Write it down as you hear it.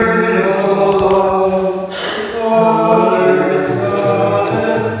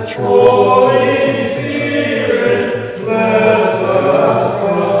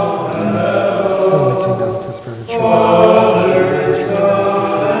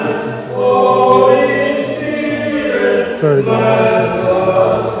Lord, thou hast with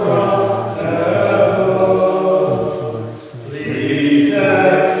us, O God. Lord, thou hast with us, O God. Please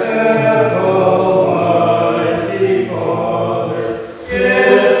accept, Almighty Father,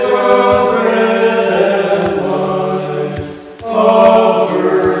 gift of bread and wine,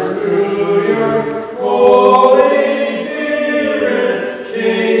 offered through your Holy Spirit,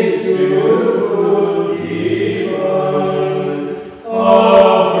 changed to food divine.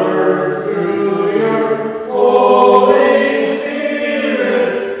 Offered through your Holy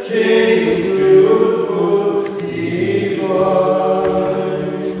Spirit, changed to food divine.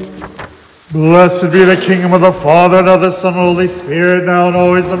 Blessed be the kingdom of the Father, and of the Son, and Holy Spirit, now and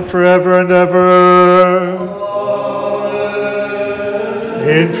always, and forever and ever.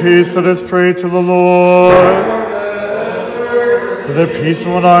 In peace, let us pray to the Lord. For the peace of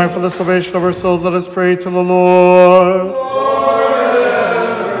our mind, for the salvation of our souls, let us pray to the Lord.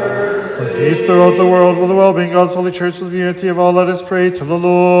 For peace throughout the world, for the well-being of God's holy church, and the unity of all, let us pray to the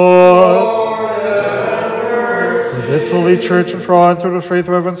Lord. For this holy church, and for all, and through the faith,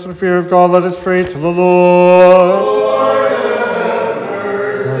 reverence, and fear of God, let us pray to the Lord.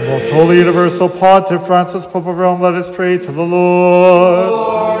 For our most holy universal Pontiff Francis, Pope of Rome, let us pray to the Lord.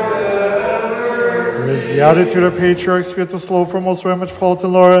 For his beatitude, our patriarch, Spiritus Slow, for most Roman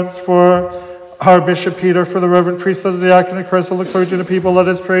Metropolitan Lawrence, for our Bishop Peter, for the Reverend Priest of the Diaconate, Christ, all the clergy and the people, let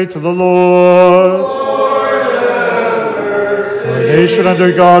us pray to the Lord. For our nation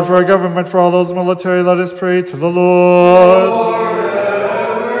under God, for our government, for all those military, let us pray to the Lord.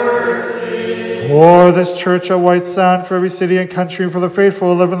 For this church at White Sand, for every city and country, and for the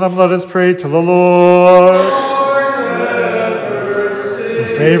faithful who live in them, let us pray to the Lord. For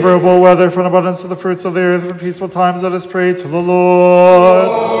favorable weather, for an abundance of the fruits of the earth, for peaceful times, let us pray to the Lord.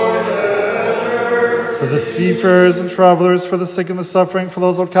 For the seafarers and travelers, for the sick and the suffering, for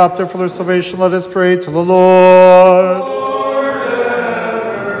those held captive, for their salvation, let us pray to the Lord.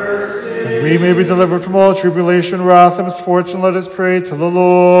 That we may be delivered from all tribulation, wrath, and misfortune, let us pray to the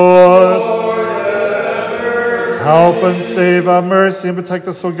Lord. Help and save, have mercy, and protect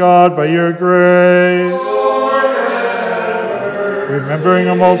us, O God, by your grace. Remembering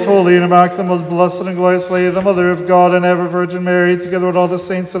our most holy and immaculate, most blessed and glorious Lady, the Mother of God, and ever Virgin Mary, together with all the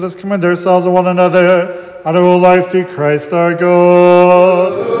saints, let us commend ourselves and one another, and our whole life to Christ our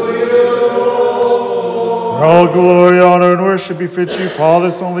God. For all glory, honor, and worship befit you, Father,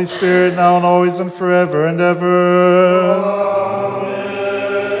 Son, Holy Spirit, now and always, and forever and ever.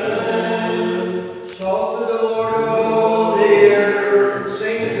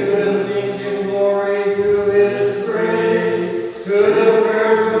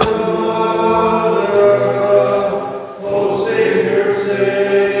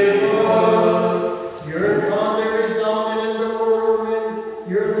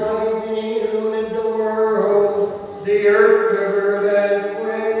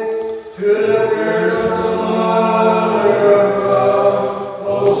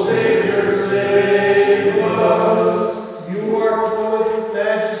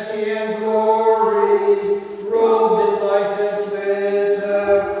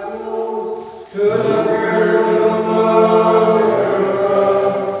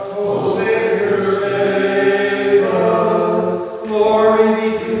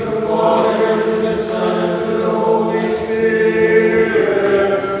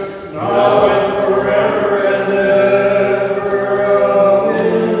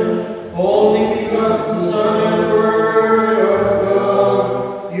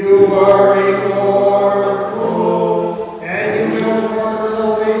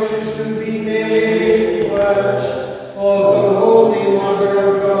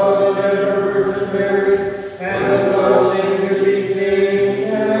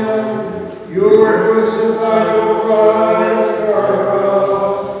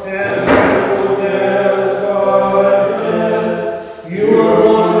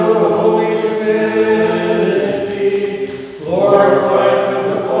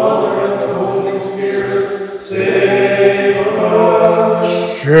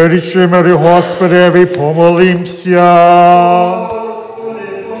 Мери, Господи, помолимся.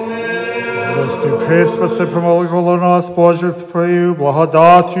 Заступи, спаси, помоли нас, Боже, Твою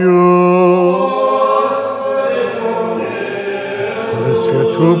благодатью.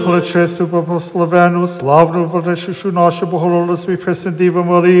 Святую, пречистую, благословенну, славну, владичицю нашу Богородицю і Преснодіву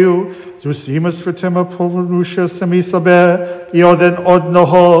Марію, з усіма святими повернувши самі себе і один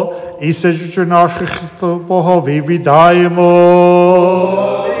одного, і сидячи наших Христа Богові віддаємо.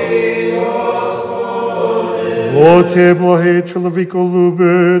 О те благий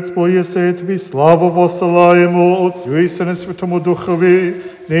чоловіколюбець, бо єси тобі славу восилаємо Отцю і Сину Святому Духові,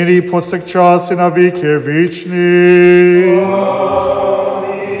 нині і повсякчас і на віки вічні.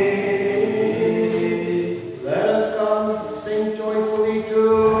 Let us come, sing joyfully to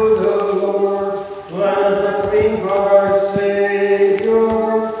the Lord. Let us acclaim God our Savior.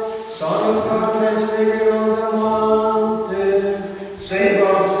 Son of God transfigured on the mountains, save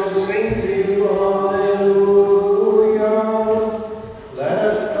us to sing to you, hallelujah. Let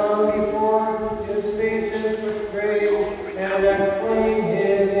us come before his face with praise and acclaim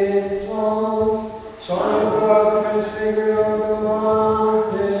him in song. Son of God transfigured on the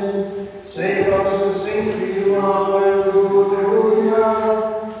mountains, save us to sing to you, hallelujah.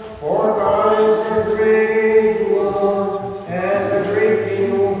 For God is the great Lord and the great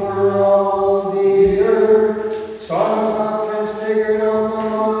King over all the earth. Son of God transfigured on the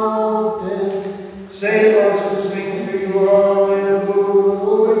mountain, save us to sing to you, hallelujah.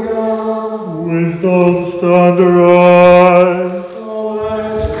 Wisdom stand arise. Oh, let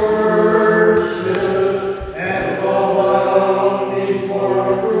us worship and fall down before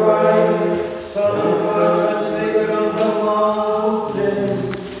Christ. Son of God transfigured on the mountain,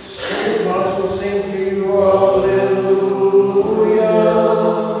 save us to sing to you, hallelujah.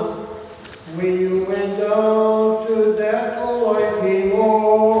 When you went down to that life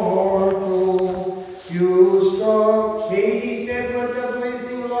immortal, you struck Hades dead with the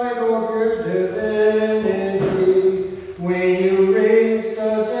blazing light of your divinity. When you raised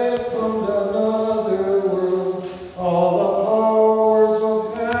the dead from another world, all the powers of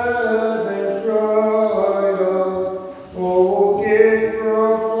heaven cried out, "O giver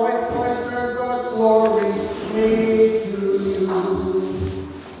of life, Christ our God, glory be to you."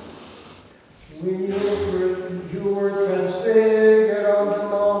 When you were transfigured on the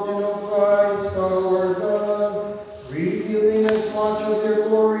mountain of Christ our God, revealing as much of your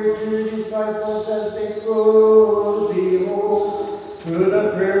glory to your disciples as they could behold, through the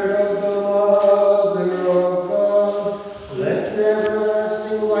prayers of the Mother of God, let your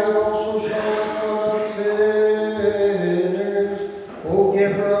everlasting light also shine upon us sinners. O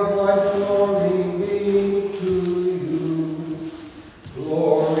giver of life, glory be to you.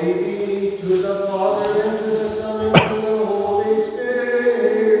 Glory be to the Father, and to the Son, and to the Holy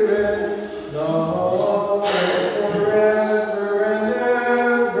Spirit, now and forever and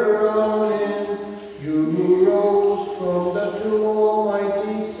ever. Amen. You who rose from the tomb,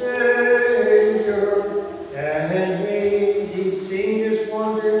 Almighty Savior, and Hades, seeing his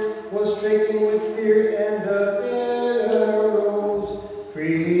wonder, was stricken with fear, and the billows.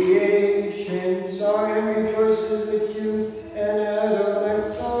 Creation saw and rejoices with you, and Adam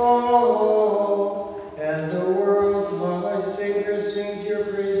exalts, and the world, my Savior, sings your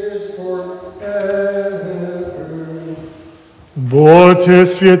praises forever. Бо Ти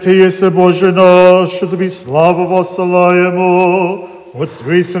святий єси, Боже наш, що тобі славу восилаємо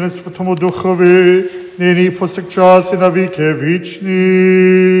Отцю і Сину Святому Духові, нині і повсякчас і на віки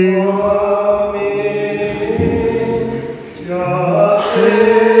вічні.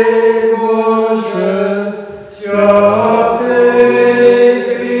 Святий Боже, святий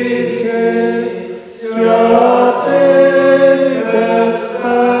кріпкий, святий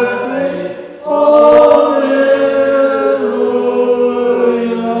безсмертний,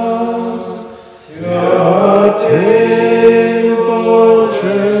 помилуй нас. Святий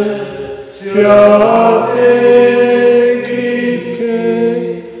Боже, святий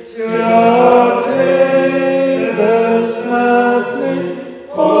кріпкий, святий безсмертний,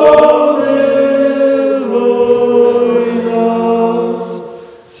 помилуй нас.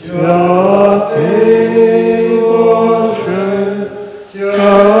 Святий Боже,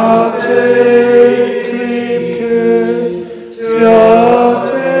 святий кріпкий,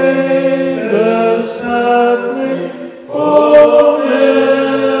 святий безсмертний, помилуй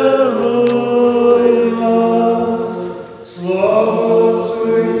нас. Слава Отцу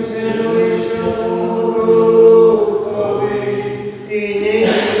і Сину і Святому Духові, і нині, і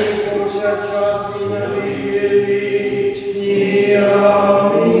повсякчас, і на віки вічні.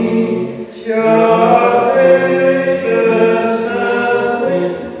 Амінь. Святий безсмертний,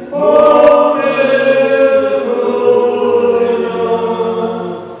 помилуй нас.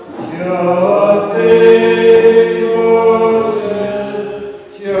 Святий Боже,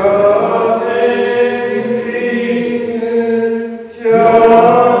 святий кріпкий,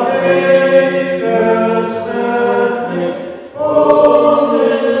 святий безсмертний,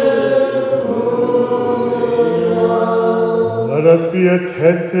 помилуй нас. Let us be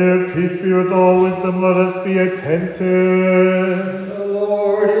attentive. Peace be with all wisdom. Let us be attentive. The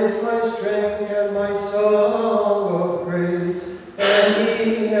Lord is my strength and my song.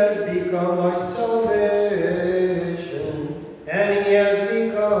 has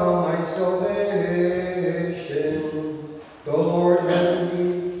become my salvation. The Lord has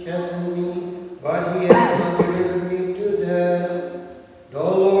indeed chastened me, but he has not delivered me to death. The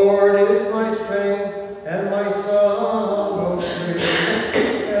Lord is my strength and my song of praise,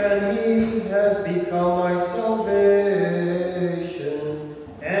 and he has become my salvation,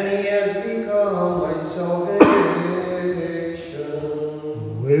 and he has become my salvation.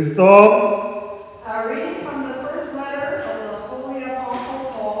 Wisdom. A reading from the first letter of the Holy Apostle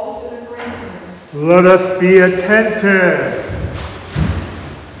Paul to the Corinthians. Let us be attentive.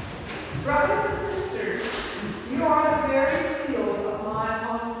 Brothers and sisters, you are the very seal of my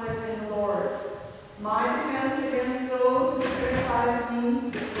apostolate in the Lord. My defense against those who criticize me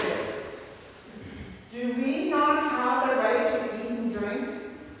is this: do we not have the right to eat and drink?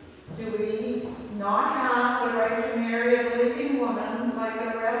 Do we not have the right to marry a believing woman like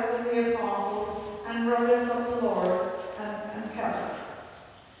the rest of the apostles and brothers of the Lord and Cephas?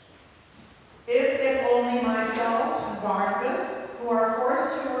 Is it only myself and Barnabas who are forced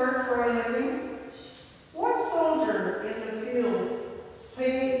to work for a living? What soldier in the fields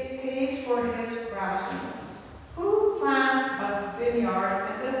pays for his rations? Who plants a vineyard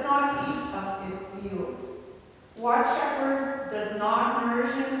and does not eat of its yield? What shepherd does not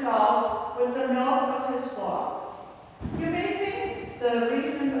nourish himself with the milk of his flock? You may think the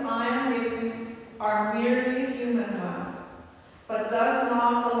reasons I am giving are merely human ones, but does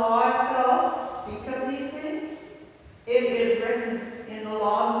not the law itself speak of these things? It is written in the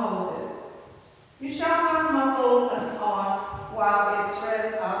law of Moses, "You shall not muzzle an ox while it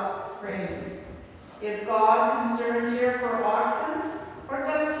treads out grain." Is God concerned here for oxen, or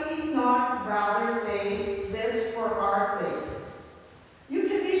does he not rather say this for our sakes? You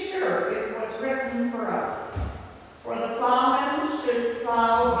can be sure it was written for us. For the plowman should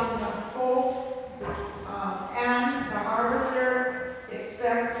plow in the hope, and the harvester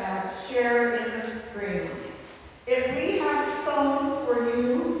expect a share in the grain. If we have sown for you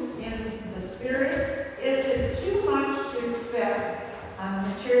in the Spirit, is it too much to expect a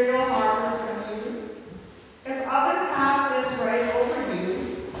material harvest from you? If others have this right over you,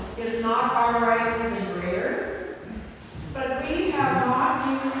 is not our right even greater? But we have not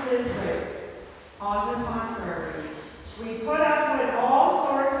used this right. On the contrary, we put up with all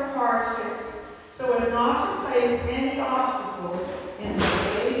sorts of hardships so as not to place any obstacle in the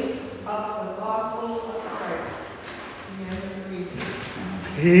way of the gospel of Christ. The end of the reading.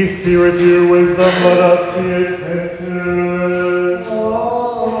 Peace be with you. Wisdom, let us be attentive.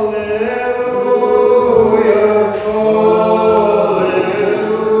 Hallelujah,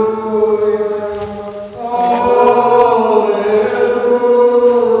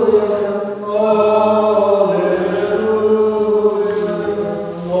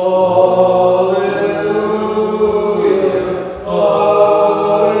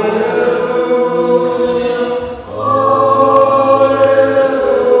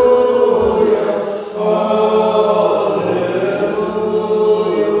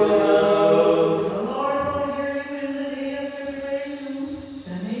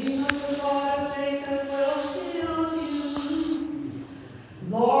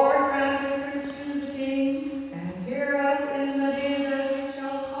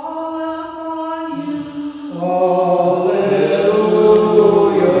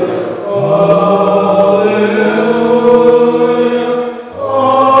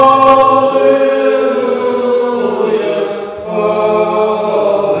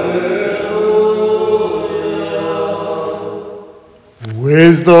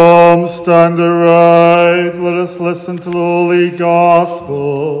 Wisdom, stand aright. Let us listen to the Holy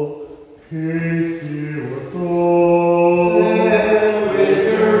Gospel. Peace be with all. and with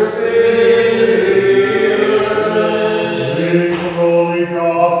your spirit. Reading from the Holy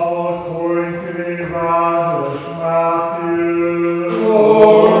Gospel according to the Evangelist Matthew.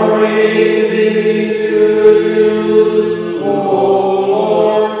 Glory be to you, O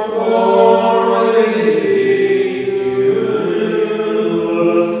Lord, glory be to you. Let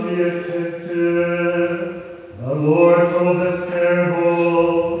us be attentive. The Lord told this parable.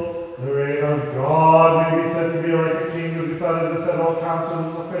 The reign of God may be said to be like a king who decided to settle accounts with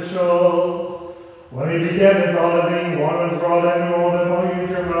his officials. When he began his auditing, one was brought in who owed him a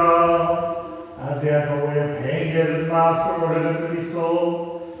huge amount. As he had no way of paying it, his master ordered him to be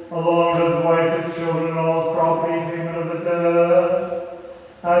sold, along with his wife, his children, and all his property in payment of the debt.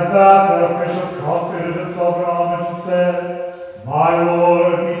 At that, the official prostrated himself in homage and said, "My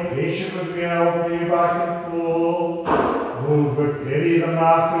Lord, be patient with me, and I will pay you back in full." Moved with pity, the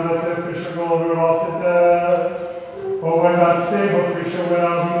master let the official go and wrote off the debt. But when that same official went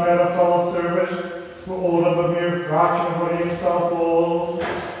out, he met a fellow servant who owed him a mere fraction of what he had himself old.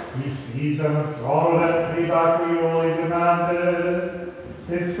 He seized them and throttled them, paid back what he only demanded.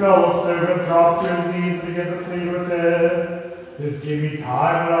 His fellow servant dropped to his knees and began to plead with him. Just give me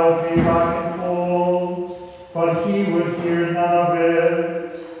time and I will pay back in full. But he would hear none of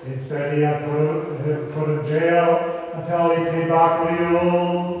it. Instead, he had him put in jail until he paid back what he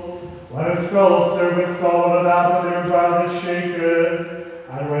owed. When his fellow servants saw what had happened, they were badly shaken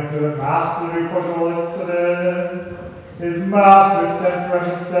and went to the master to report the whole incident. His master sent for him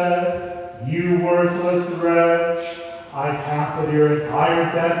and said, "You worthless wretch, I canceled your entire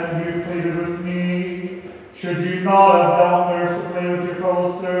debt when you pleaded with me. Should you not have dealt mercifully with your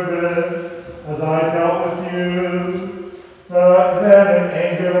fellow servant as I dealt with you?" Then in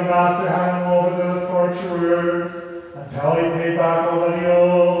anger the master handed him over to the torturers until he paid back all that he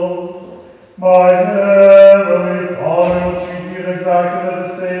owed. My heavenly Father will treat you in exactly the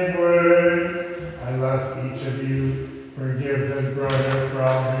same way, unless each of you forgives his brother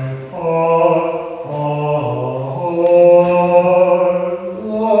from his heart.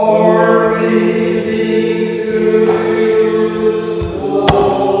 Glory be to you,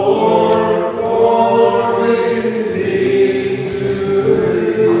 Lord. Glory be to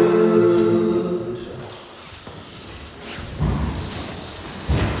you.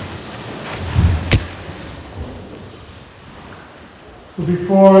 So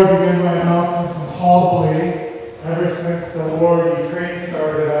before I begin my announcements in Hallway, ever since the war in Ukraine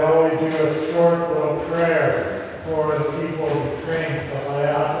started, I always do a short little prayer for the people of Ukraine. So I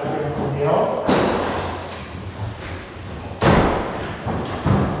ask everyone to kneel.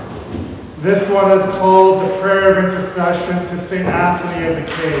 This one is called the Prayer of Intercession to St. Anthony of the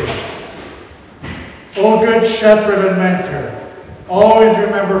Caves. O good shepherd and mentor, always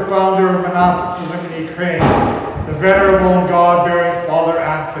remember founder of monasticism in Ukraine, the venerable and God-bearing Father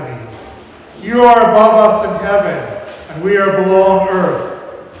Anthony. You are above us in heaven, and we are below on earth,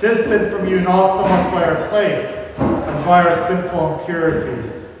 distant from you not so much by our place as by our sinful impurity.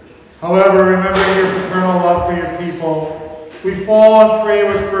 However, remembering your paternal love for your people, we fall and pray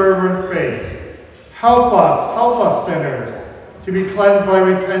with fervor and faith. Help us sinners, to be cleansed by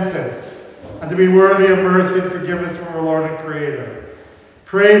repentance, and to be worthy of mercy and forgiveness from our Lord and Creator.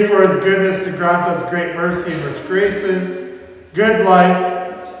 Pray for his goodness to grant us great mercy and rich graces, good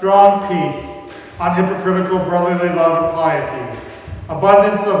life, strong peace, unhypocritical brotherly love and piety,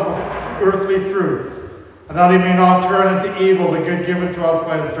 abundance of earthly fruits, and that he may not turn into evil the good given to us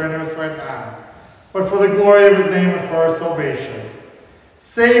by his generous right hand, but for the glory of his name and for our salvation.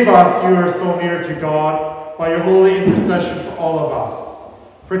 Save us, you are so near to God, by your holy intercession for all of us.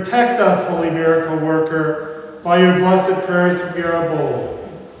 Protect us, holy miracle worker, by your blessed prayers from your abode,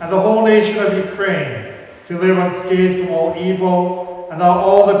 and the whole nation of Ukraine, to live unscathed from all evil, and that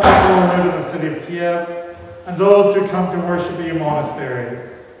all the people who live in the city of Kiev, and those who come to worship in your monastery,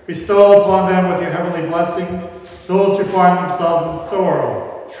 bestow upon them with your heavenly blessing, those who find themselves in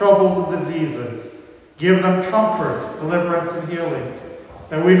sorrow, troubles, and diseases. Give them comfort, deliverance, and healing,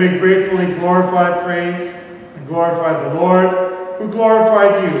 that we may gratefully glorify, praise, and glorify the Lord, who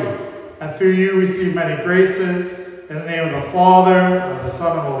glorified you, and through you receive many graces. In the name of the Father, and of the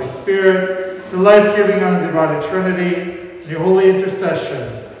Son, and Holy Spirit, the life-giving and undivided Trinity, in your holy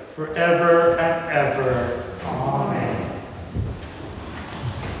intercession, forever and ever. Amen.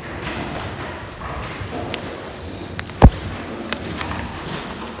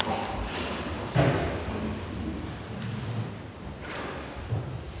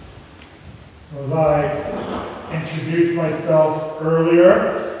 So as I introduced myself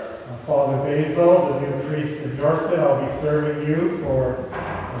earlier, Father Basil, the new priest in Yorkton. I'll be serving you for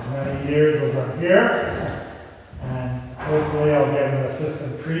as many years as I'm here. And hopefully I'll get an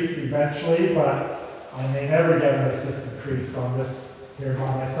assistant priest eventually, but I may never get an assistant priest on this here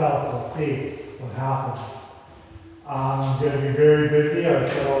by myself. We'll see what happens. I'm going to be very busy. I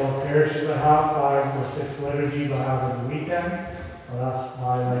said all the parishes I have, 5 or 6 liturgies I have in the weekend. Well, that's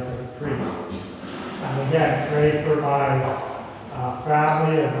my life as a priest. And again, pray for my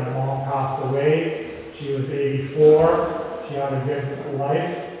family as my mom passed away. She was 84. She had a good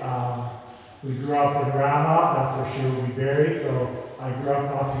life. We grew up in Rama. That's where she will be buried. So I grew up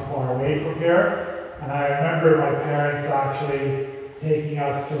not too far away from here. And I remember my parents actually taking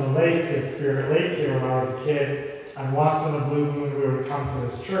us to the lake at Spirit Lake here when I was a kid. And once in a blue moon we would come to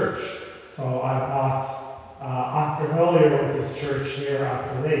this church. So I'm not unfamiliar with this church here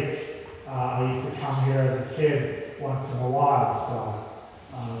at the lake. I used to come here as a kid once in a while, so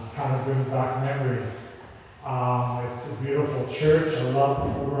it kind of brings back memories. It's a beautiful church. I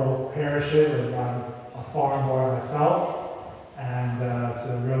love rural parishes as I'm a farm boy myself, and so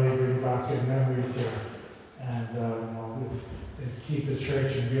it really brings back good memories here. and keep the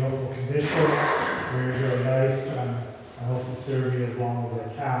church in beautiful condition. Very, very nice, and I hope to serve you as long as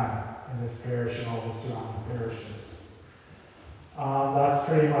I can in this parish and all the surrounding parishes. That's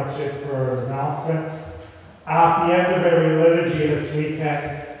pretty much it for announcements. At the end of every liturgy this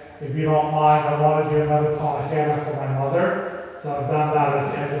weekend, if you don't mind, I want to do another Kollel for my mother. So I've done that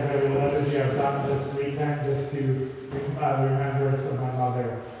at the end of every liturgy. I've done this weekend just to remembrance of my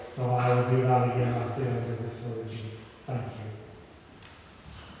mother. So I will do that again at the end of this liturgy. Thank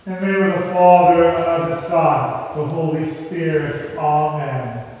you. In the name of the Father, and of the Son, the Holy Spirit.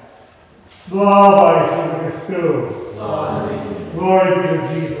 Amen. Slava Isusu Christu. Glory be to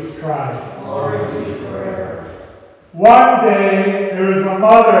Jesus Christ. Glory be forever. One day, there was a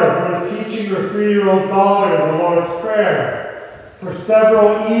mother who was teaching her 3-year-old daughter the Lord's Prayer for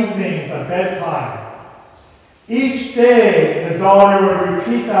several evenings at bedtime. Each day, the daughter would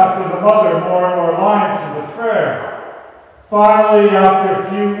repeat after the mother more and more lines from the prayer. Finally, after a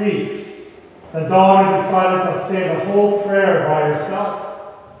few weeks, the daughter decided to say the whole prayer by herself.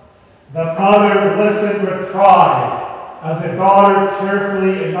 The mother listened with pride as the daughter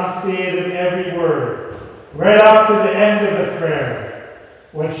carefully enunciated every word, right up to the end of the prayer,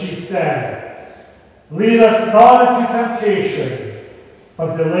 when she said, "Lead us not into temptation,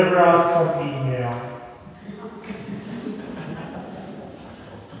 but deliver us from evil."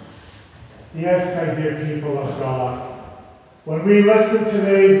 Yes, my dear people of God, when we listen to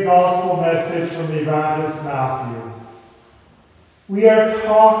today's gospel message from the evangelist Matthew, we are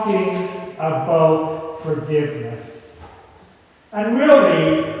talking about forgiveness. And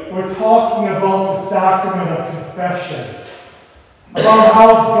really, we're talking about the sacrament of confession, about how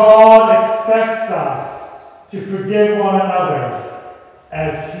God expects us to forgive one another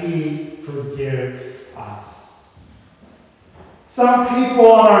as He forgives us. Some people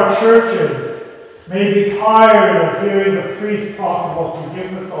in our churches may be tired of hearing the priest talk about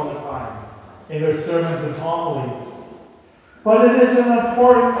forgiveness all the time in their sermons and homilies. But it is an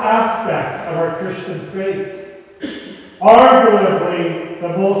important aspect of our Christian faith. Arguably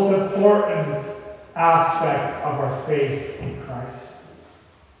the most important aspect of our faith in Christ.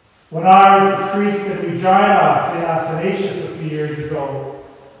 When I was a priest in Regina, St. Athanasius, a few years ago,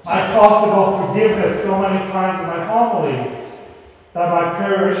 I talked about forgiveness so many times in my homilies that my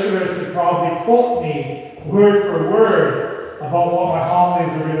parishioners could probably quote me word for word about what my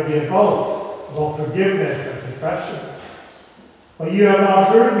homilies are going to be about forgiveness and confession. But you have not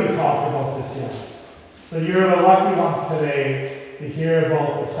heard me talk about this yet. So you're the lucky ones today to hear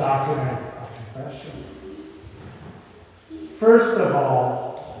about the sacrament of confession. First of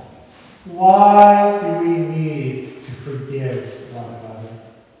all, why do we need to forgive one another?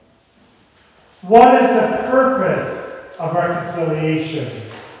 What is the purpose of reconciliation?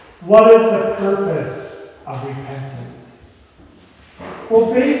 What is the purpose of repentance?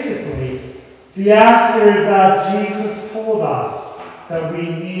 Well, basically, the answer is that Jesus told us that we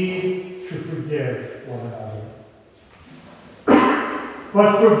need to forgive one another.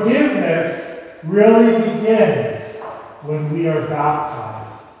 But forgiveness really begins when we are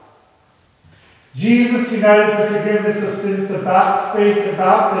baptized. Jesus united the forgiveness of sins to faith and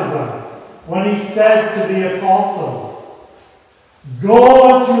baptism when He said to the apostles,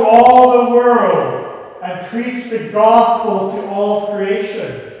 "Go into all the world and preach the gospel to all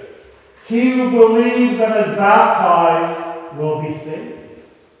creation. He who believes and is baptized will be saved."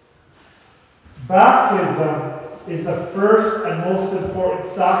 Baptism is the first and most important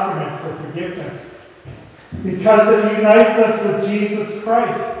sacrament for forgiveness because it unites us with Jesus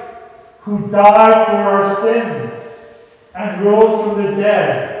Christ, who died for our sins and rose from the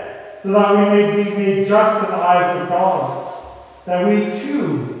dead so that we may be made just in the eyes of God, that we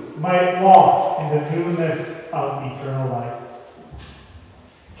too might walk in the newness of eternal life.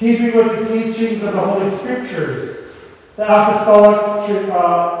 Keeping with the teachings of the Holy Scriptures, the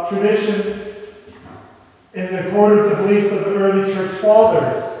apostolic traditions, in accordance with the beliefs of the early church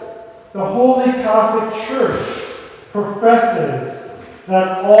fathers, the Holy Catholic Church professes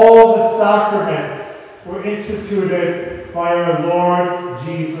that all the sacraments were instituted by our Lord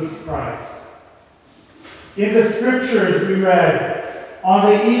Jesus Christ. In the Scriptures we read, on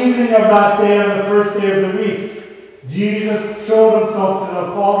the evening of that day, on the first day of the week, Jesus showed Himself to the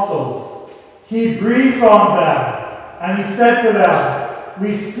apostles. He breathed on them, and He said to them,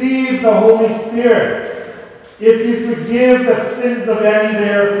 "Receive the Holy Spirit. If you forgive the sins of any,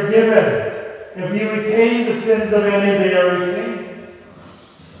 they are forgiven. If you retain the sins of any, they are retained."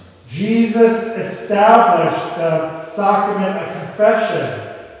 Jesus established the sacrament of confession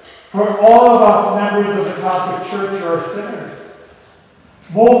for all of us members of the Catholic Church who are sinners.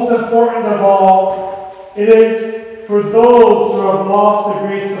 Most important of all, it is for those who have lost the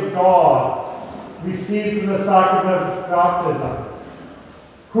grace of God received from the sacrament of baptism,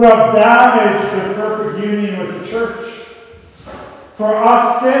 who have damaged their perfect union with the church. For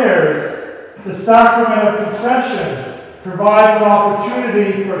us sinners, the sacrament of confession provides an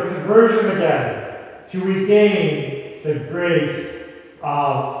opportunity for conversion again, to regain the grace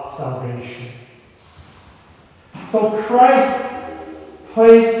of salvation. So Christ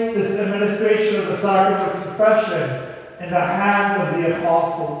placed this administration of the sacrament of confession in the hands of the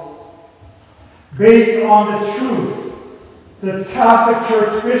apostles, based on the truth that Catholic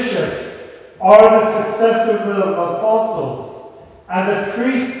Church bishops are the successors of the apostles, and the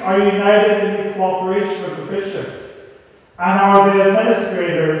priests are united in cooperation with the bishops, and are the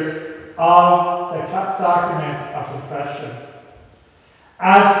administrators of the sacrament of confession.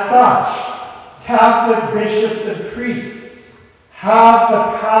 As such, Catholic bishops and priests have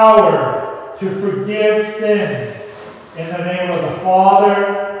the power to forgive sins in the name of the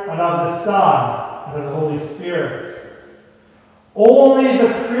Father, and of the Son, and of the Holy Spirit. Only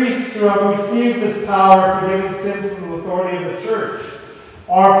the priests who have received this power of forgiving sins from the authority of the Church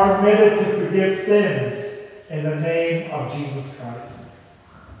are permitted to forgive sins in the name of Jesus Christ.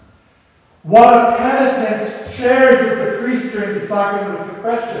 What a penitent shares with the priest during the sacrament of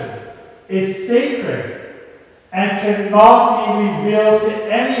confession is sacred and cannot be revealed to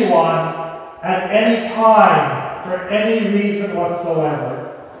anyone at any time for any reason whatsoever.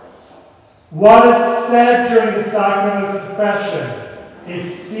 What is said during the sacrament of confession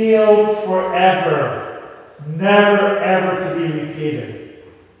is sealed forever, never ever to be repeated.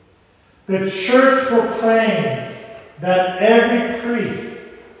 The Church proclaims that every priest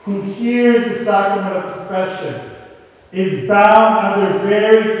who hears the sacrament of confession is bound under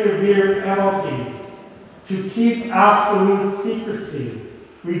very severe penalties to keep absolute secrecy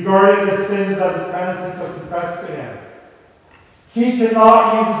regarding the sins that his penitents have confessed to him. He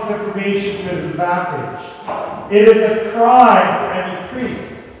cannot use this information to his advantage. It is a crime for any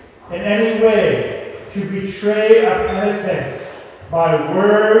priest in any way to betray a penitent by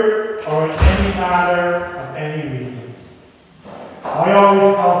word or in any matter of any reason. I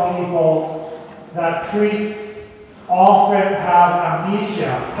always tell people that priests often have amnesia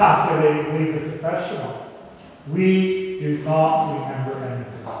after they leave the confessional. We do not remember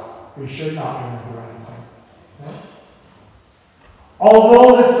anything. We should not remember anything. Okay?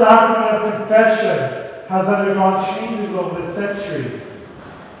 Although the sacrament of confession has undergone changes over the centuries,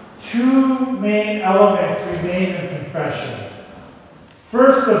 two main elements remain in confession.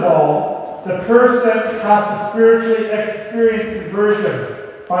 First of all, the person has to spiritually experience conversion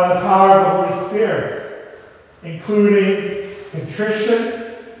by the power of the Holy Spirit, including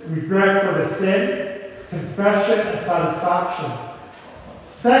contrition, regret for the sin, confession, and satisfaction.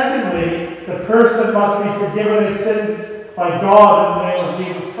 Secondly, the person must be forgiven his sins by God in the name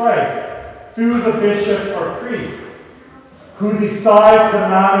of Jesus Christ through the bishop or priest, who decides the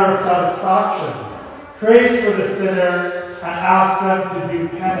manner of satisfaction, prays for the sinner, and asks them to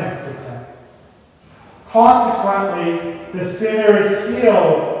do penance with him. Consequently, the sinner is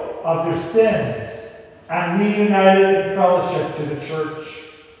healed of their sins and reunited in fellowship to the Church.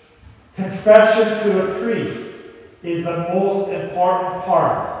 Confession to a priest is the most important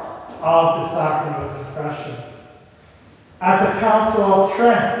part of the sacrament of confession. At the Council of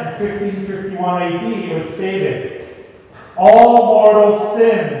Trent in 1551 AD, it was stated, "All mortal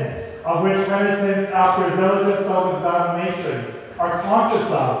sins of which penitents, after diligent self-examination, are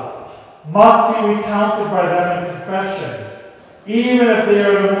conscious of, must be recounted by them in confession, even if they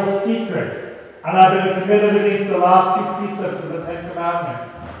are the most secret and have been committed against the last two precepts of the Ten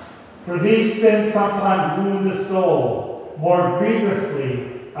Commandments. For these sins sometimes wound the soul more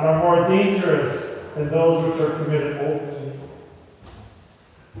grievously and are more dangerous than those which are committed openly."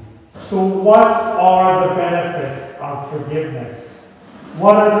 So what are the benefits of forgiveness?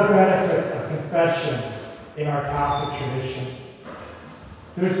 What are the benefits of confession in our Catholic tradition?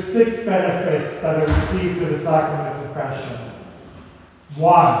 There's 6 benefits that are received through the sacrament of confession.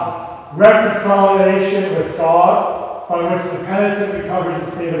 1. Reconciliation with God, by which the penitent recovers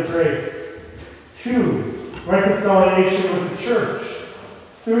a state of grace. 2. Reconciliation with the Church.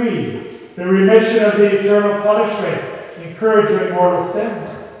 3. The remission of the eternal punishment incurred during mortal sins.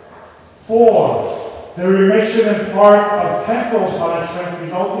 4. The remission in part of temporal punishments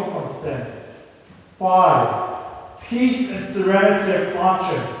resulting from sin. 5. Peace and serenity of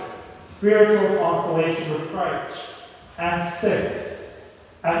conscience, spiritual consolation with Christ. And 6.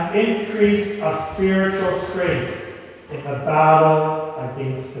 An increase of spiritual strength in the battle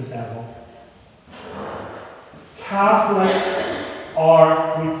against the devil. Catholics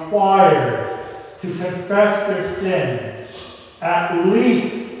are required to confess their sins at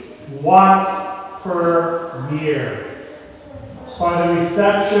least once per year by the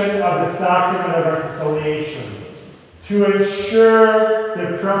reception of the sacrament of reconciliation, to ensure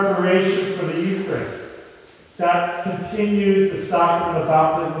the preparation for the Eucharist that continues the sacrament of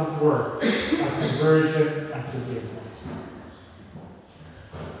baptism's work of conversion and forgiveness.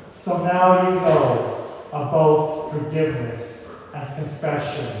 So now you know about forgiveness and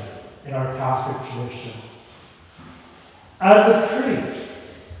confession in our Catholic tradition. As a priest,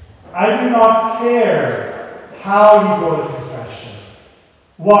 I do not care how you go to confession,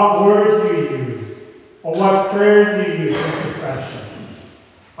 what words you use, or what prayers you use in confession.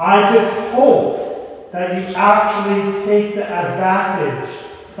 I just hope that you actually take the advantage,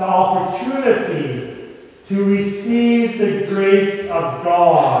 the opportunity to receive the grace of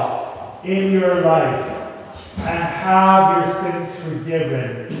God in your life and have your sins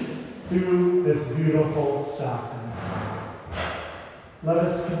forgiven through this beautiful sacrament. Let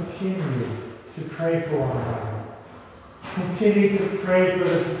us continue to pray for one another. Continue to pray for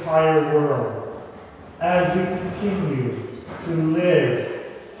this entire world as we continue to live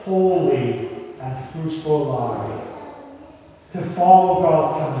holy and fruitful lives, to follow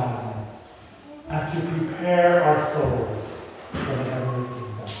God's commandments, and to prepare our souls for the heavenly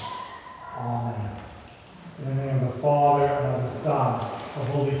kingdom. Amen. In the name of the Father, and of the Son, and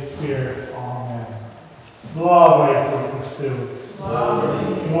the Holy Spirit. Amen. Slava Jesu Christu.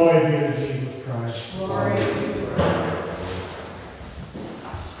 Glory be to Jesus Christ. Glory be to God.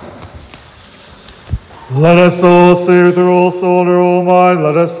 Let us all say with our whole soul and our whole mind,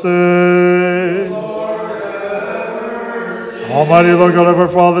 let us say, Almighty Lord God of our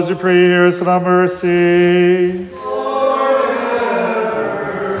fathers, we pray, hear us and have mercy.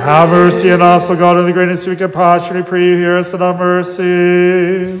 Have mercy on us, O God, in the greatness of your compassion, we pray you, hear us and have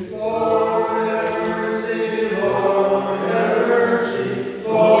mercy.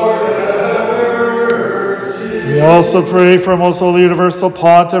 We also pray for most holy universal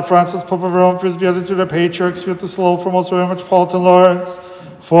Pontiff Francis, Pope of Rome, for his beatitude, our patriarch, Sviatoslav, for most holy Metropolitan Lawrence,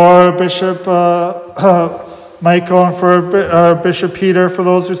 for Bishop Michael, and for Bishop Peter, for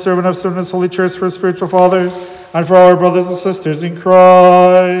those who serve and have served in this holy church, for spiritual fathers, and for our brothers and sisters in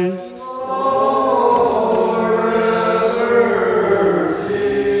Christ.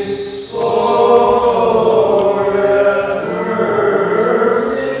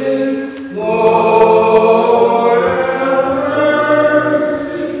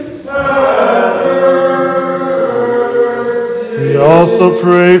 Also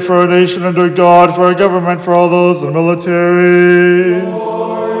pray for our nation under God, for our government, for all those in the military.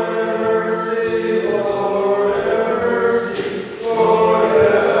 Lord, have mercy. Lord, have mercy. Lord,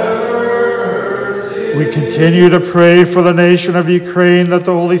 have mercy. We continue to pray for the nation of Ukraine, that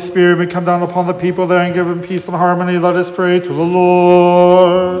the Holy Spirit may come down upon the people there and give them peace and harmony. Let us pray to the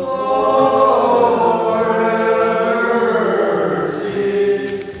Lord.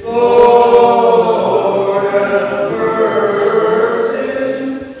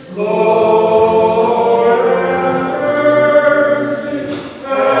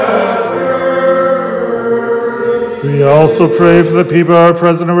 We also pray for the people, our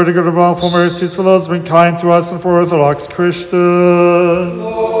President, Richard of bountiful mercies, for those who have been kind to us, and for Orthodox Christians.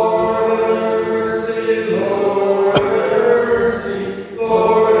 Lord, have mercy. Lord, have mercy.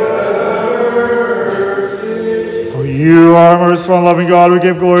 Lord, have mercy. For you are merciful and loving God, we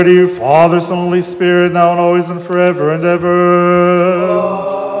give glory to you, Father, Son, and Holy Spirit, now and always and forever and ever.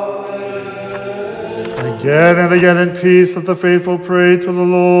 Amen. Again and again in peace, let the faithful pray to the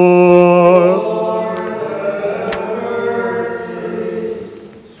Lord.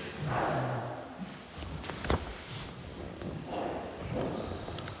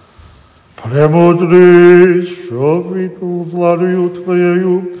 Премудрий, що віку владою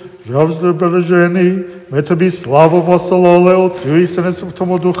Твоєю, завжди бережений, ми Тобі славу посилали Отцю і Сину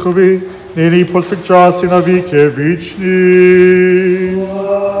Святому Духові, нині і повсякчас і на віки вічні.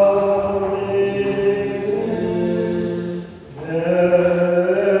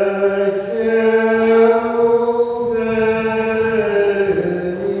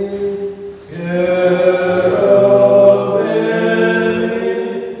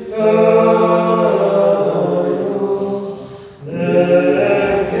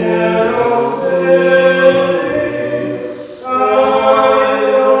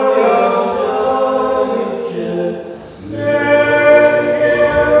 Yeah.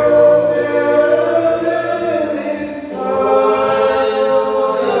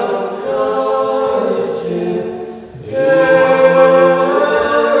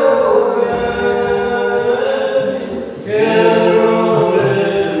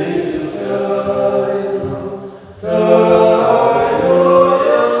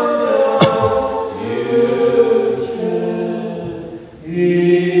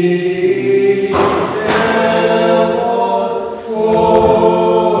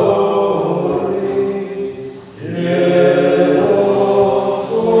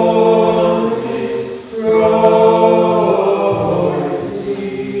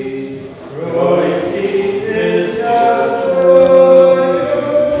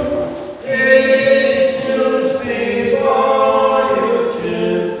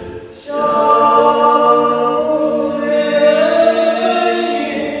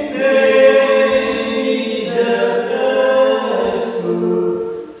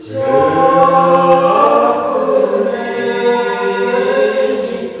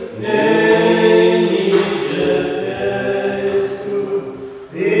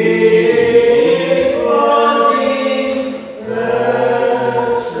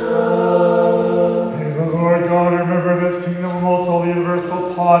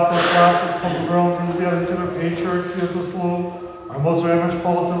 Universal Pontiff Francis, Pope of Rome, for his beatitude, our patriarchs, Theophilus Lou, our most reverend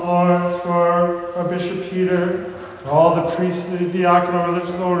Metropolitan Lawrence, for our Bishop Peter, for all the priestly, diaconal,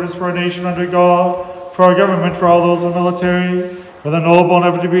 religious orders, for our nation under God, for our government, for all those in the military, for the noble and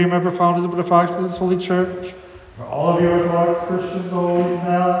ever-to-be member founders and benefactors of this holy church, for all of you Orthodox Christians, always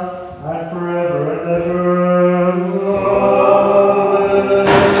now and forever and ever.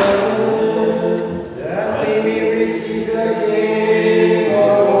 That we may receive the King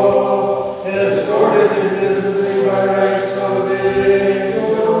of all, escorted invisibly by rights of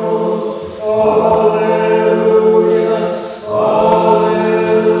angels. Alleluia, alleluia,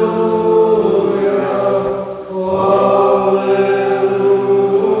 alleluia.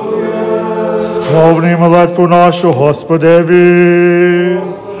 Славний молитву нашу, Господеві.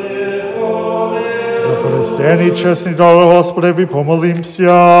 За пересені чесні дали Господеві, помолимся.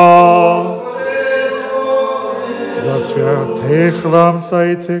 За святий храм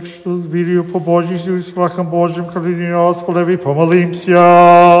цей тих, що з вірою побожністю і страхом Божим храні Господеві, помолимся.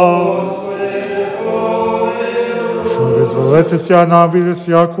 Що визволитися нам від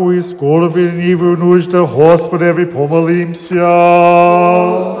всякої скорби, гніву, нужди, Господеві, помолимся.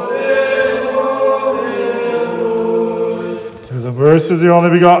 The mercy of the only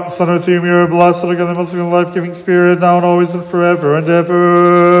begotten Son, with whom you are blessed, together the most life-giving Spirit, now and always and forever and ever.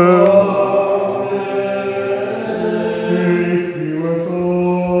 Peace be with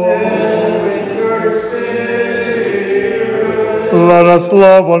all. And with your spirit. Let us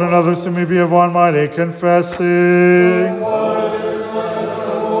love one another so we may be of one mind, a confessing. Father, the Son, and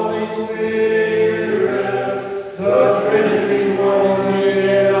the Holy Spirit, the Trinity, one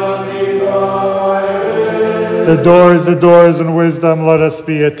and undivided. The doors, and wisdom, let us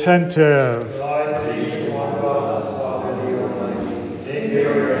be attentive.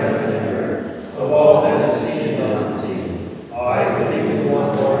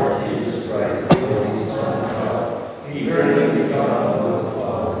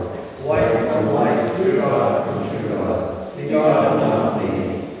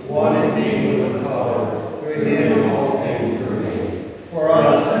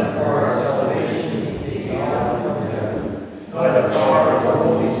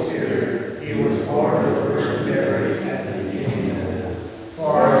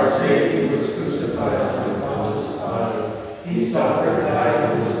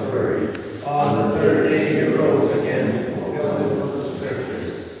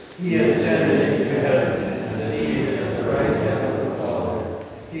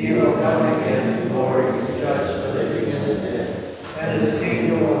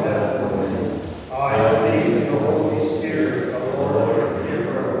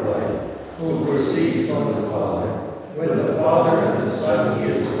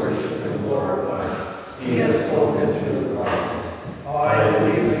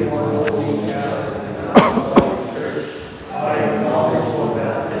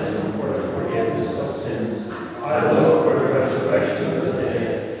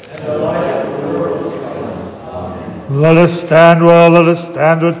 Let us stand well, let us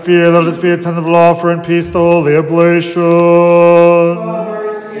stand with fear, let us be attentive to offer in peace the holy oblation.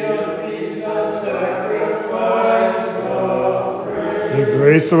 The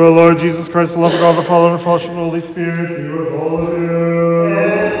grace of our Lord Jesus Christ, the love of God the Father, and the fellowship of the Holy Spirit be with all of you.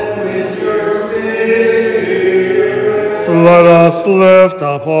 And with your spirit. Let us lift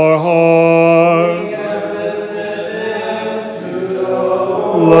up our hearts.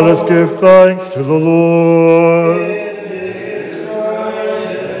 Let us give thanks to the Lord.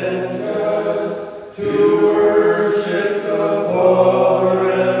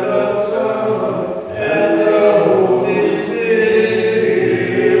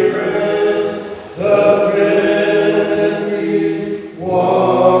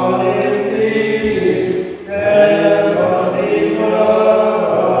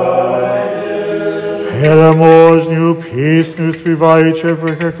 Можню пісню співаючи,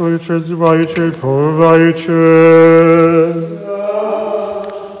 викликаючи, звиваючи, повиваючи.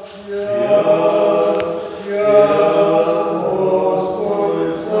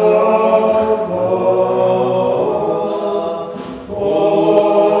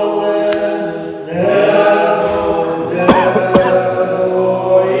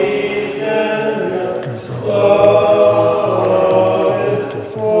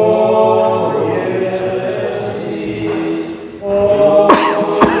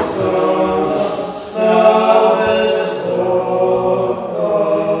 Oh,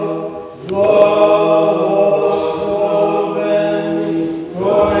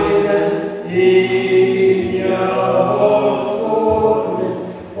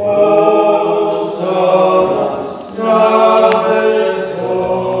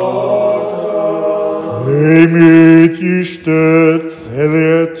 Прийміть їжте,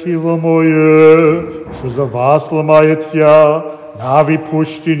 ціле тіло моє, що за вас ламається на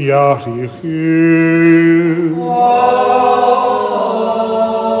відпущення гріхів.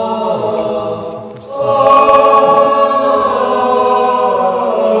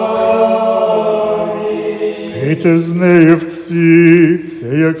 Пийте з нею всі,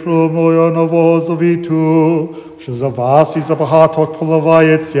 це є кров моя нового завіту, що за вас і за багатьох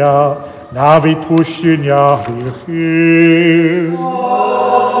поливається на відпущення гріхів.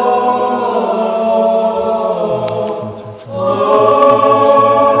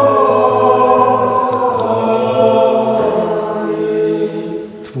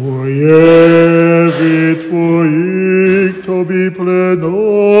 Твоє від твоїх тобі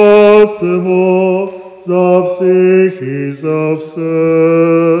приносимо за всіх і за все.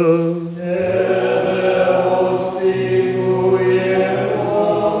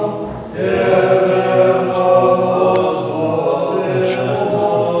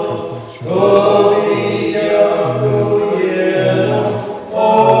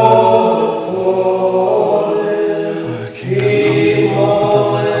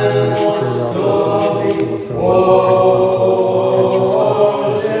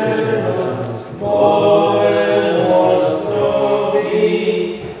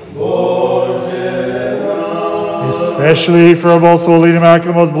 Especially for our most holy and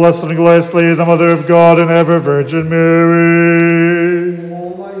immaculate, most blessed and glorious Lady, the Mother of God and ever Virgin Mary.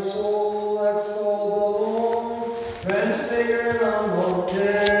 O my soul, extol the Lord, transfigure and humble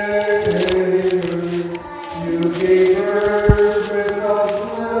You gave birth without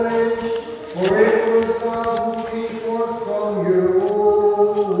blemish, for it was God who came forth from your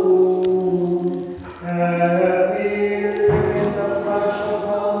womb. And appeared in the flesh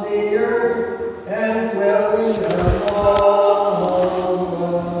upon the earth, and dwelt in the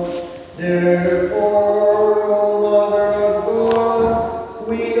Therefore, O Mother of God,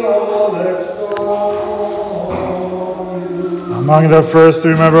 we all extol you. Among the first to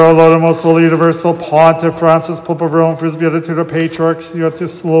remember our Lord and most holy universal Pontiff Francis, Pope of Rome, for his beatitude, our Patriarch,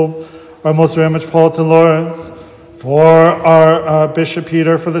 Theotokos, our most very Metropolitan Lawrence, for our Bishop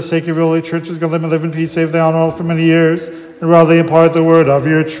Peter, for the sake of your holy churches, God, let me live in peace, save the honor for many years, and rather impart the word of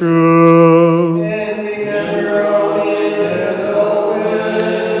your truth. And remember all the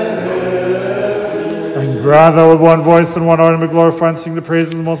And grant that with one voice and one heart and we glorify and sing the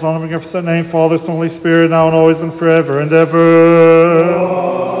praises of the most honorable and magnificent name, Father, Son, Holy Spirit, now and always and forever and ever.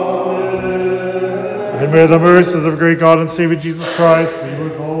 Amen. And may the mercies of great God and Savior Jesus Christ be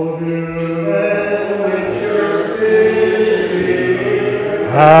with all of you.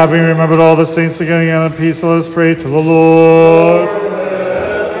 Having remembered all the saints again in peace, let us pray to the Lord.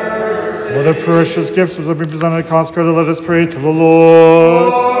 For the precious gifts which have been presented and consecrated, let us pray to the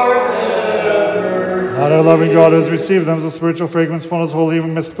Lord. God, our loving God, has received them as a spiritual fragrance upon us, holy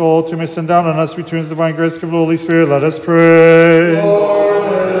and mystical, to may send down on us returns divine grace, give the Holy Spirit, let us pray.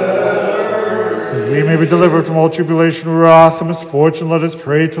 That we may be delivered from all tribulation, wrath, and misfortune, let us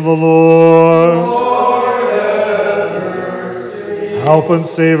pray to the Lord. Help and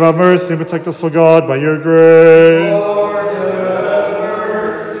save, have mercy, and protect us, O God, by your grace.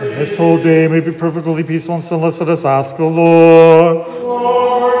 That this whole day may be perfectly peaceful and sinless, let us ask, O Lord.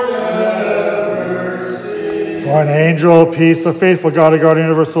 For an angel of peace, a faithful God, a guardian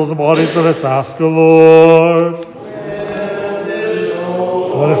of our souls and bodies, let us ask, O Lord.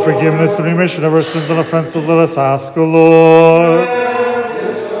 For the forgiveness and remission of our sins and offenses, let us ask, O Lord.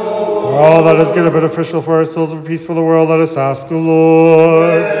 For all that is good and beneficial for our souls and peace for the world, let us ask, O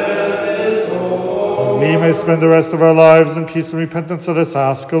Lord. That we may spend the rest of our lives in peace and repentance, let us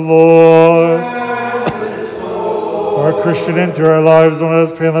ask, O Lord. For a Christian into our lives, one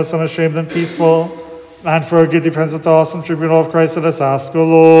that is painless, unashamed, and peaceful, and for a good defense at the awesome tribunal of Christ, let us ask, O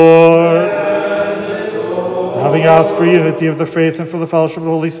Lord. Having asked for unity of the faith and for the fellowship of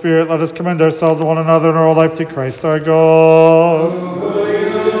the Holy Spirit, let us commend ourselves and one another in our life to Christ our God.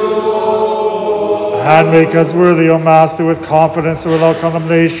 And make us worthy, O Master, with confidence and without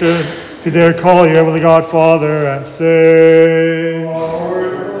condemnation, to dare call you, Heavenly God, Father, and say, Our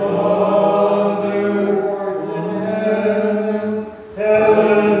Father, who art in heaven,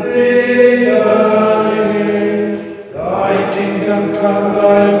 hallowed be thy name. Thy kingdom come,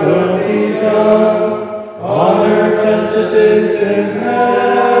 thy will be done, on earth as it is in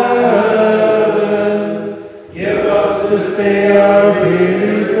heaven. Give us this day our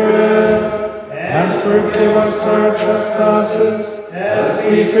daily bread, and forgive us our trespasses, as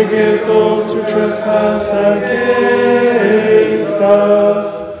we forgive those who trespass against us.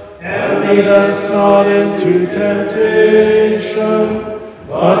 And lead us not into temptation,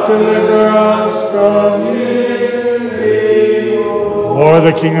 but deliver us from evil. For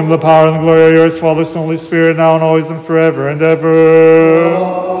the kingdom, the power, and the glory are yours, Father, Son, Holy Spirit, now and always and forever and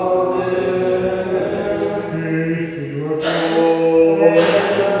ever. Peace be with you.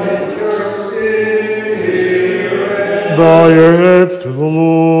 Bow your heads to the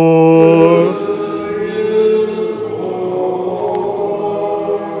Lord.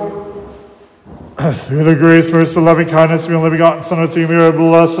 Through the grace, mercy, loving kindness, of your only begotten Son, with whom you are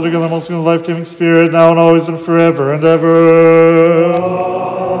blessed together, most in the life-giving Spirit, now and always and forever and ever.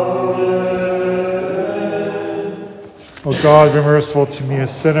 O God, be merciful to me, a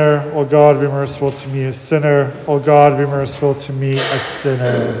sinner. O God, be merciful to me, a sinner. O God, be merciful to me, a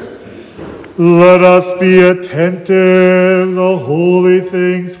sinner. Let us be attentive, the holy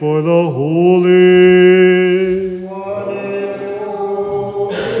things for the holy.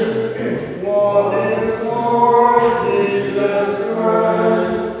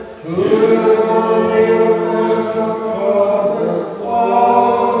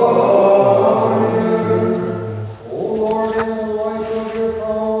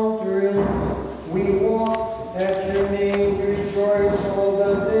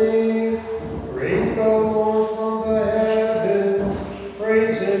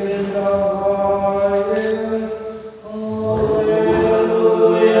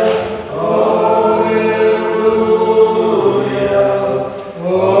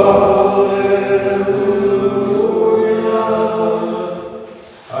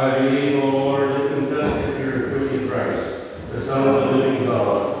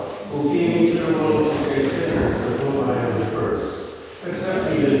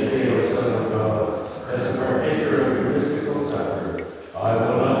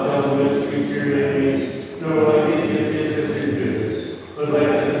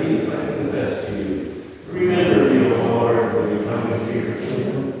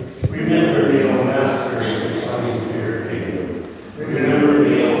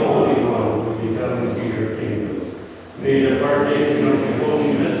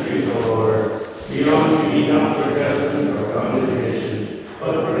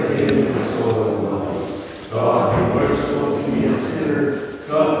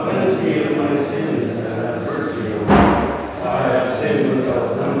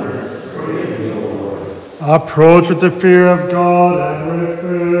 Approach with the fear of God and with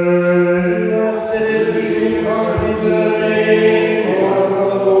faith. Blessed is he who comes in the name of the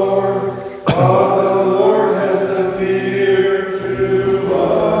Lord. God the Lord has appeared to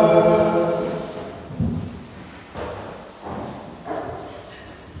us.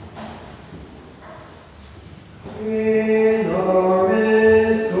 In our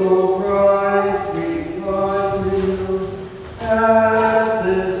midst, O Christ, we find you. At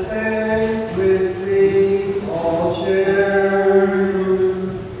this banquet we all share you.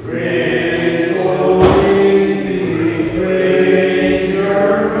 Gratefully we praise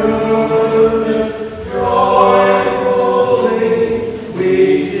your goodness. Joyfully we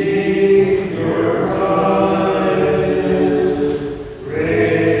sing your kindness.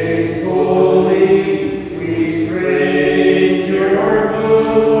 Gratefully we praise your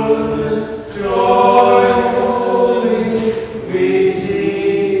goodness. Joyfully we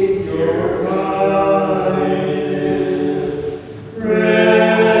sing your kindness.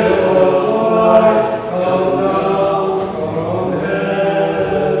 Bread of life, come down from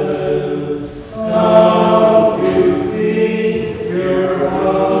heaven. Come to feed your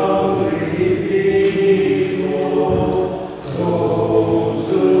hungry people. Those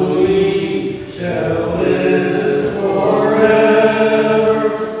who eat shall live forever.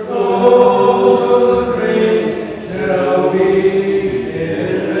 Those who drink shall be in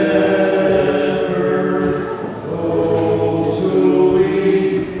heaven. Those who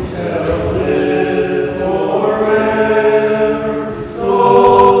eat shall live forever.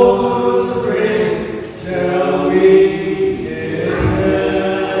 Those who drink shall be in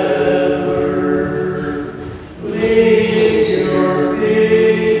heaven. Lead your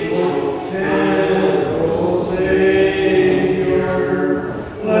people, gentle Savior.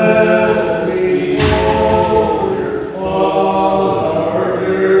 Let me wander on our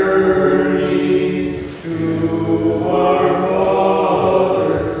journey to our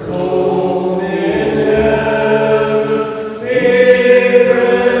Father's home in heaven.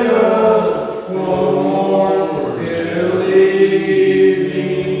 Even us from morn till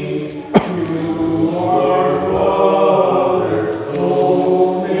evening to our Father's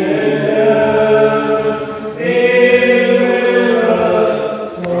home in heaven. Even us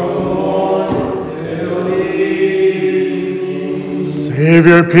from morn till evening. Save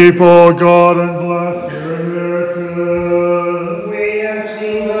your people, O God, and bless your inheritance. We have seen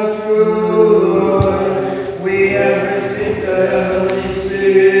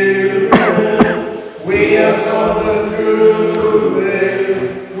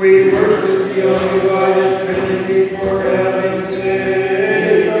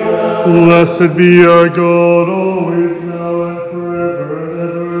Blessed be our God, always, now, and forever and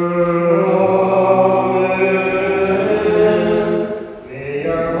ever. Amen. May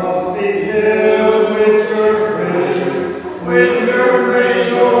our mouths be filled with your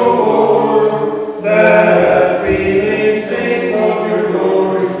praise, O Lord, that we may sing of your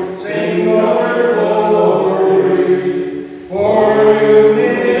glory, sing of your glory. For you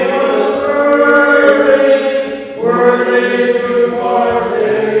made us worthy to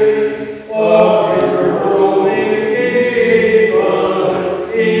partake of your holy given,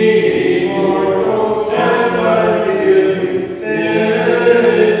 immortal and life-giving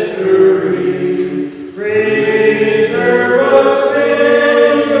mystery. Preserve us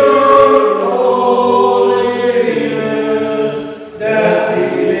in your holiness, that we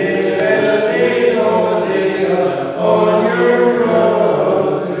may meditate all the day on your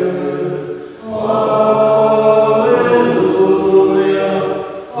promises. Hallelujah,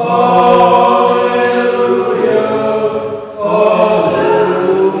 hallelujah,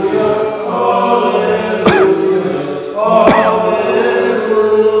 hallelujah, hallelujah.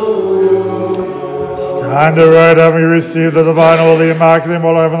 Stand upright and we receive the divine, holy, immaculate,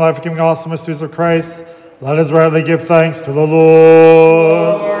 immortal, heaven, life, giving, awesome mysteries of Christ. Let us rightly give thanks to the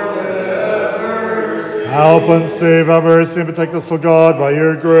Lord. Help and save, have mercy, and protect us, O God, by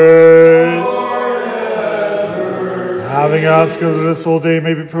your grace. Having asked that this whole day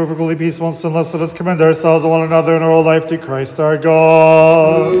may be perfectly peaceful and sinless, let us commend ourselves and one another in our whole life to Christ our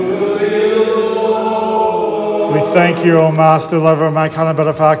God. We thank you, O Master, lover of mankind, and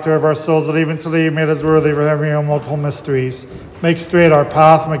benefactor of our souls, that even today you made us worthy of having our multiple mysteries. Make straight our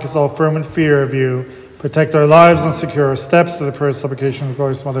path, make us all firm in fear of you. Protect our lives and secure our steps to the prayer supplication of the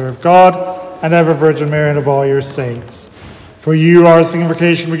glorious Mother of God, and ever Virgin Mary, and of all your saints. For you, our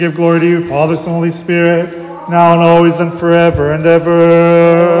signification, we give glory to you, Father, Son, and Holy Spirit, now and always and forever and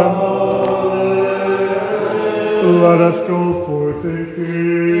ever. Let us go forth in peace.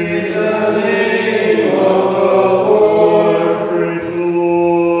 In the name of the Lord, Let us pray to the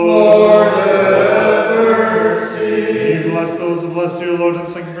Lord. Lord, have mercy. May you bless those who bless you, Lord, and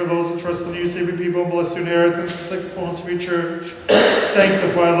thank you for those who trust in you, save your people, bless your inheritance, protect the fullness of your church.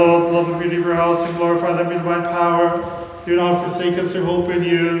 Sanctify those, love and beauty of your house, and glorify them in divine power. Do not forsake us who hope in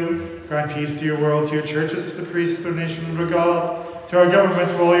you. Grant peace to your world, to your churches, to the priests, to the nation under God, to our government,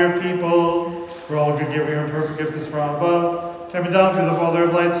 to all your people. For all good giving and perfect gift is from above. Coming down through the Father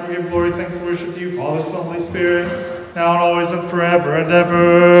of lights, we give glory, thanks, and worship to you, Father, Son, and Holy Spirit, now and always and forever and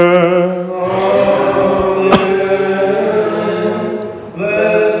ever. Amen.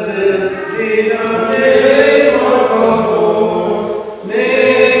 Blessed be the name of the Lord,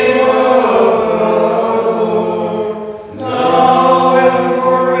 name of the Lord, now and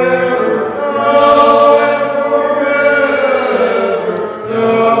forever, now and forever,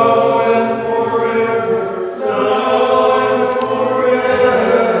 now and forever, now and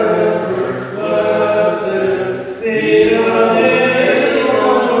forever. Blessed be the name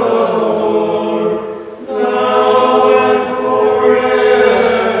of the Lord, now and forever.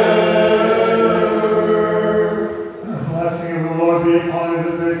 The blessing of the Lord be upon you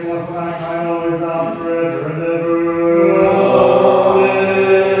this day, so let mankind always now and forever and ever.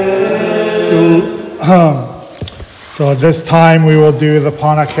 So at this time we will do the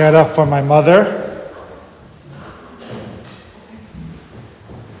panakera for my mother.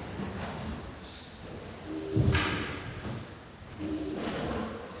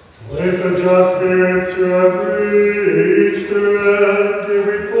 With the just spirits who have reached their end, give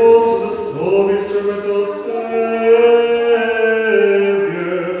repose to the soul of your servant, O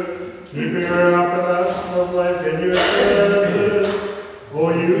Savior, keeping her up in action of life in your presence. For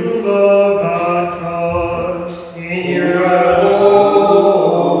you love mankind. In your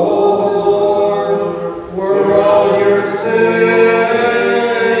Lord,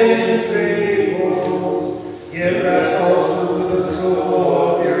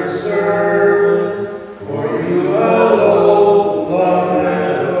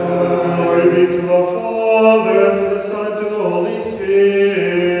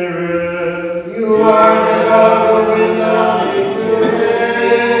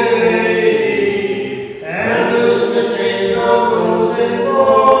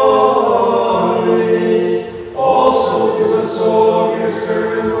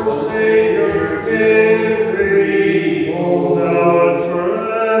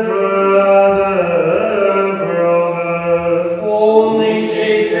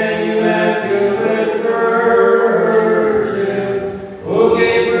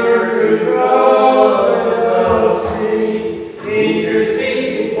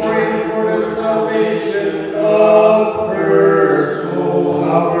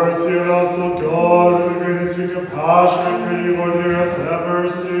 compassion and pity, Lord, hear us and have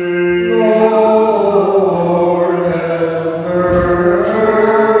mercy. Lord, have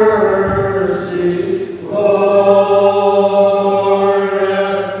mercy. Lord,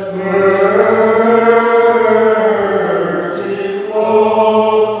 have mercy.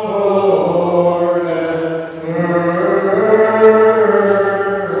 Lord, have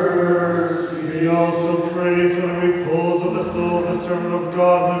mercy. We also pray for the repose of the soul of the servant of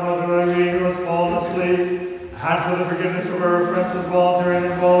God, my mother Irene, who has fallen asleep, and for the forgiveness of her offenses, voluntary and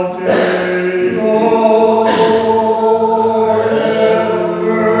involuntary. Lord, have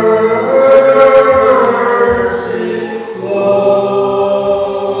mercy.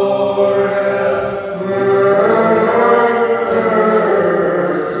 Lord, have mercy.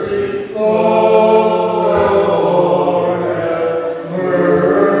 Lord, have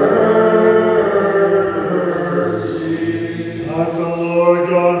mercy. That the Lord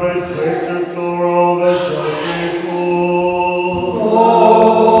God may place her soul where all the just may rule.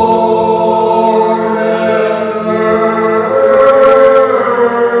 Lord, have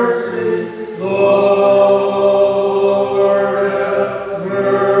mercy. Lord, have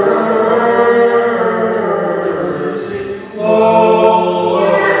mercy. Lord,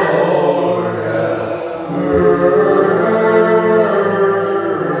 have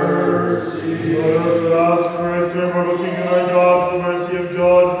mercy. Let us ask Christ, our immortal King and our God, for the mercy of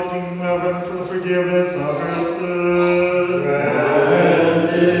God, for the kingdom of heaven, for the forgiveness of our sins.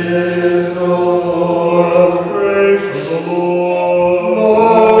 Grant this, O Let us pray for the Lord.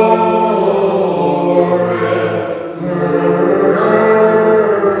 Lord, have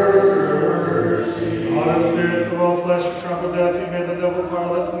mercy. God and spirits of all flesh, who trample death, you made the devil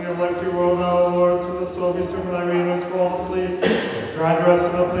powerless, and give life to your world now, Lord, to the soul of your servant Irene, who has fallen asleep. Grant rest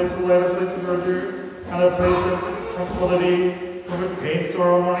in a place of light, a place of verdure, and a place of tranquility, from which pain,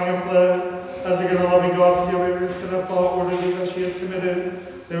 sorrow, mourning have fled. As a good and loving God, forgive every sin of thought, word, or deed that she has committed.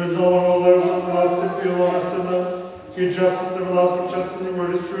 There is no one who will live without sin, for you alone are sinless. Your justice, everlasting justice, your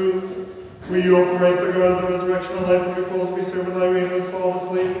word is true. For you, O Christ, the God of the resurrection and life, and repose of your servant Irene, who has fallen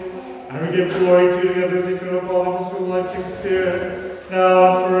asleep. And we give glory to you together with the eternal Father, most holy life, King Spirit,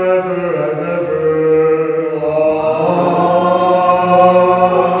 now and forever and ever.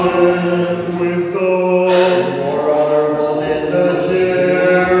 Amen. Wisdom. More honorable than the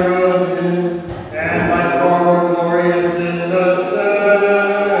cherubim, and my far more glorious than the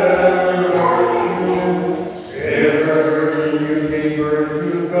seraphim. If a virgin you gave birth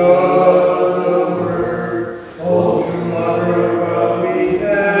to God the Word, O true Mother of God, we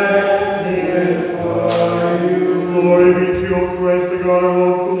magnify you. Glory be to you, O Christ, the God of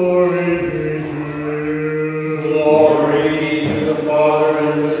hope. Glory be to you. Glory to the Father,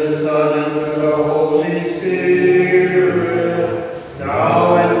 and to the Son, and to the Holy Spirit,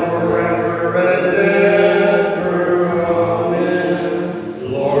 now and forever and ever.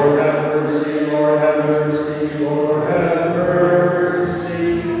 Amen. Lord have mercy, Lord have mercy, Lord have mercy.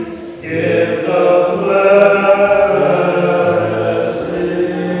 Give the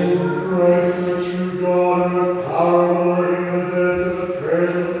blessing. Christ, the true God, who is power of the living and the dead, to the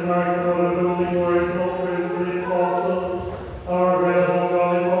prayers of the Immaculate, the holy glorious, and all praise of the apostles, our great and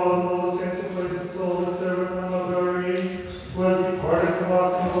godly Father, and all the saints who place the soul of his servant, my mother Irene, who has departed from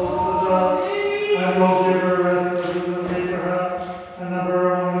us and goes to the dust, and will give her rest in the bosom of Abraham, and number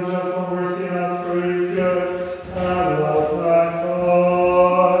her among the just one mercy and ask for his good, and last night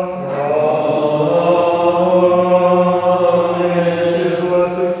God. Give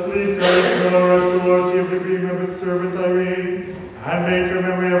blessed sleep, guide and the rest of the Lord, to your remembered servant Irene, and make her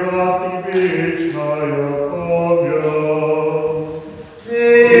memory everlasting Vichnaya Pomyos.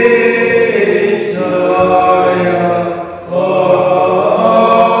 Vichnaya,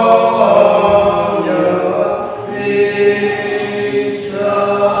 Amen.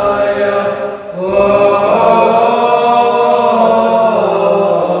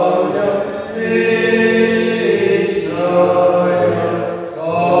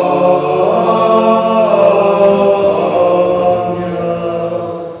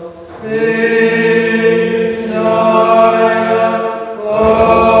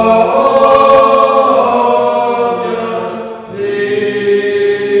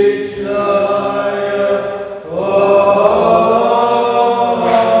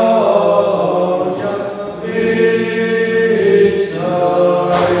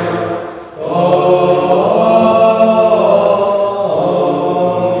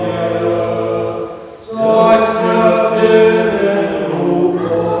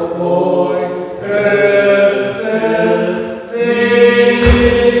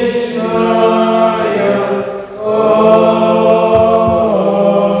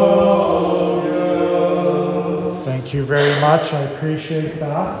 much. I appreciate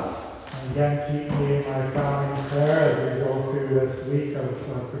that. And again, keep me and my family in prayer as we go through this week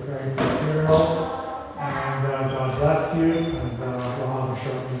of preparing for the funeral. And God bless you, and we'll have a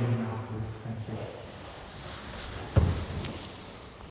short meeting.